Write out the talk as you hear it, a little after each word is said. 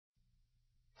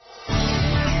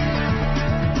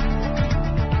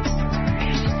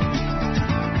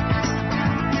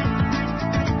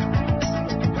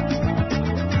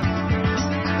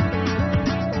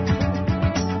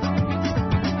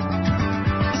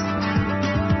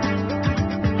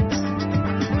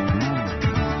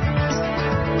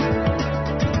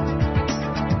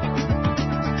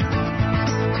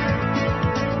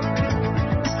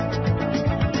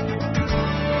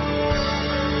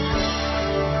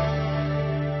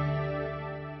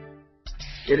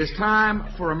It is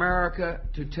time for America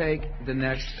to take the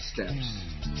next steps.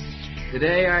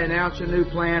 Today I announce a new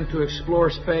plan to explore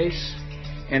space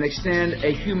and extend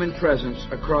a human presence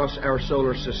across our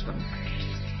solar system.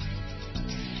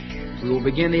 We will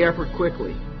begin the effort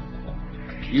quickly,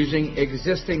 using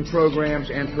existing programs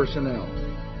and personnel.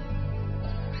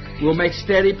 We will make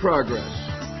steady progress,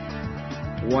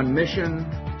 one mission,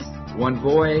 one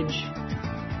voyage,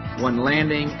 one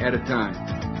landing at a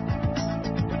time.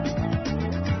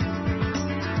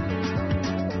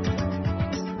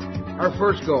 Our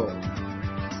first goal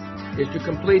is to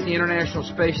complete the International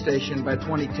Space Station by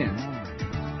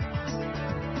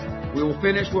 2010. We will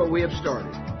finish what we have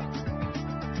started.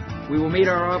 We will meet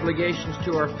our obligations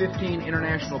to our 15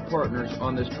 international partners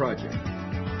on this project.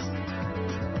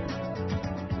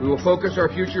 We will focus our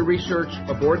future research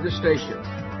aboard the station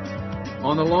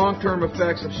on the long-term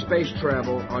effects of space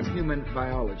travel on human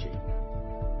biology.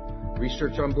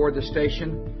 Research on board the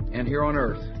station and here on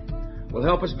Earth will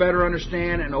help us better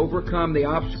understand and overcome the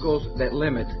obstacles that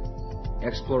limit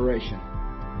exploration.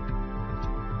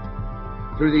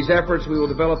 Through these efforts, we will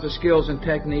develop the skills and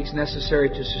techniques necessary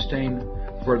to sustain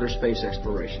further space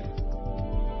exploration.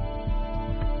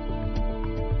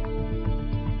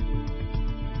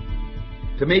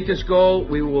 To meet this goal,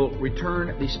 we will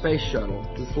return the space shuttle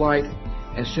to flight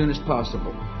as soon as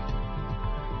possible,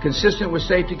 consistent with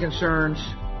safety concerns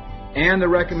and the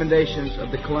recommendations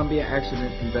of the Columbia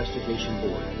Accident Investigation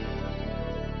Board.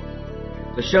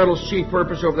 The shuttle's chief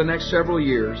purpose over the next several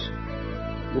years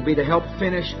will be to help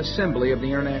finish assembly of the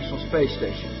International Space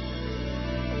Station.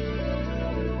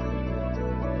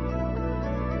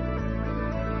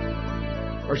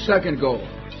 Our second goal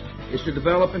is to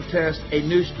develop and test a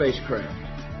new spacecraft,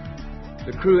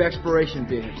 the Crew Exploration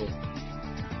Vehicle,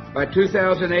 by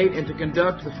 2008 and to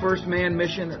conduct the first manned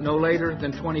mission no later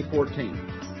than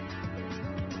 2014.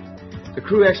 The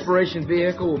Crew Exploration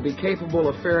Vehicle will be capable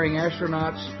of ferrying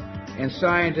astronauts and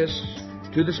scientists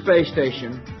to the space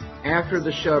station after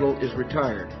the shuttle is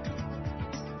retired.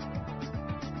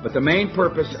 But the main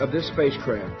purpose of this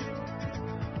spacecraft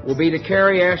will be to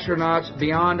carry astronauts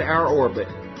beyond our orbit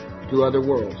to other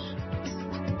worlds.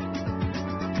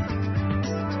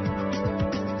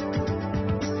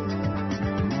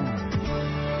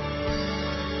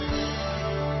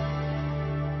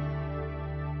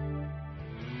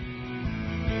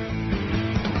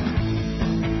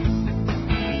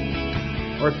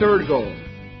 Our third goal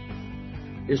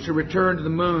is to return to the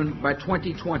moon by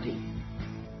 2020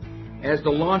 as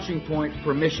the launching point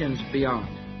for missions beyond.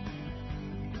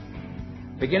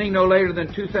 Beginning no later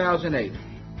than 2008,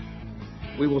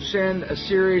 we will send a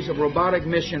series of robotic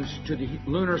missions to the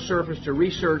lunar surface to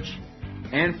research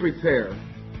and prepare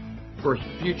for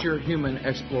future human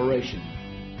exploration.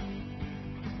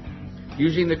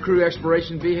 Using the Crew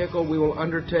Exploration Vehicle, we will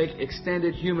undertake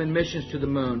extended human missions to the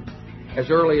moon as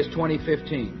early as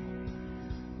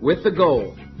 2015, with the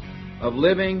goal of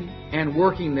living and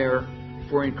working there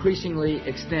for increasingly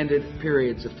extended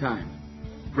periods of time.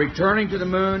 Returning to the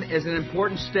moon is an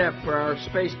important step for our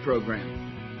space program.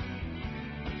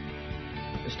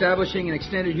 Establishing an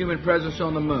extended human presence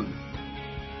on the moon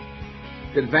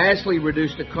could vastly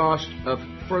reduce the cost of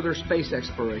further space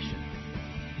exploration,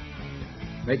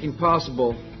 making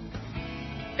possible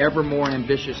ever more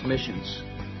ambitious missions.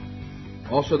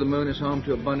 Also, the moon is home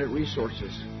to abundant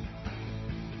resources.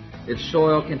 Its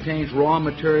soil contains raw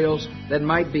materials that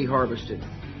might be harvested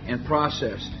and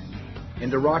processed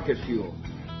into rocket fuel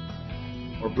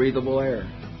or breathable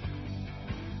air.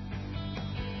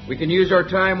 We can use our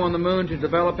time on the moon to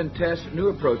develop and test new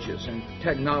approaches and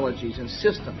technologies and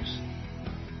systems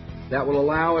that will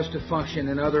allow us to function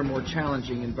in other more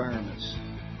challenging environments.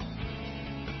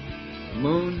 The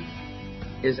moon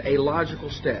is a logical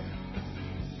step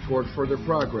toward further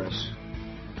progress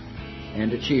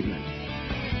and achievement.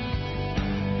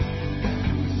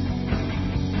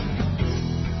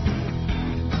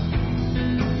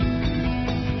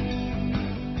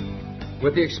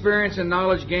 With the experience and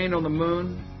knowledge gained on the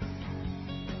moon,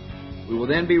 we will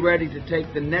then be ready to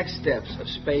take the next steps of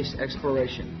space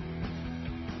exploration,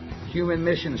 human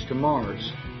missions to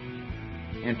Mars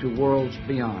and to worlds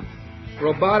beyond.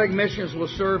 Robotic missions will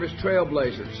serve as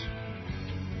trailblazers,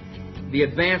 the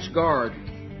advance guard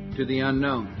to the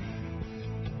unknown.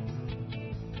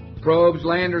 Probes,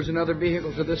 landers, and other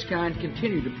vehicles of this kind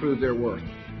continue to prove their worth,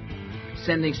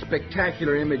 sending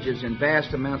spectacular images and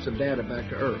vast amounts of data back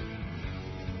to Earth.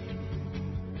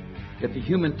 Yet the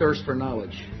human thirst for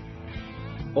knowledge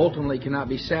ultimately cannot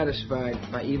be satisfied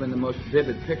by even the most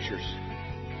vivid pictures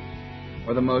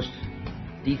or the most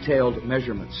detailed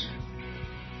measurements.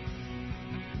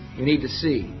 We need to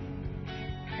see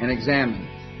and examine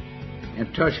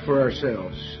and touch for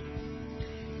ourselves.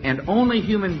 And only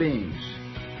human beings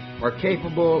are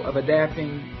capable of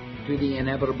adapting to the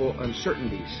inevitable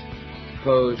uncertainties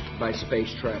posed by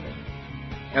space travel.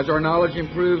 As our knowledge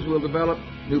improves, we'll develop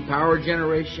new power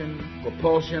generation,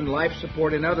 propulsion, life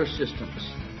support, and other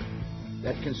systems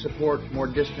that can support more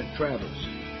distant travels.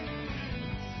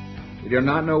 We do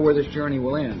not know where this journey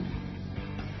will end,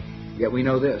 yet we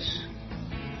know this: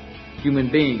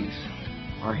 human beings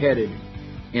are headed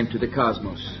into the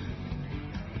cosmos.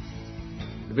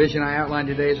 The vision I outlined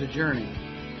today is a journey,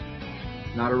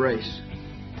 not a race.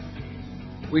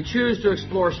 We choose to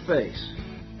explore space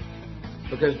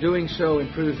because doing so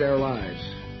improves our lives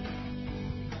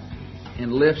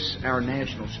and lifts our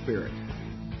national spirit.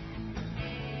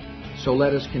 So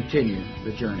let us continue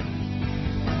the journey.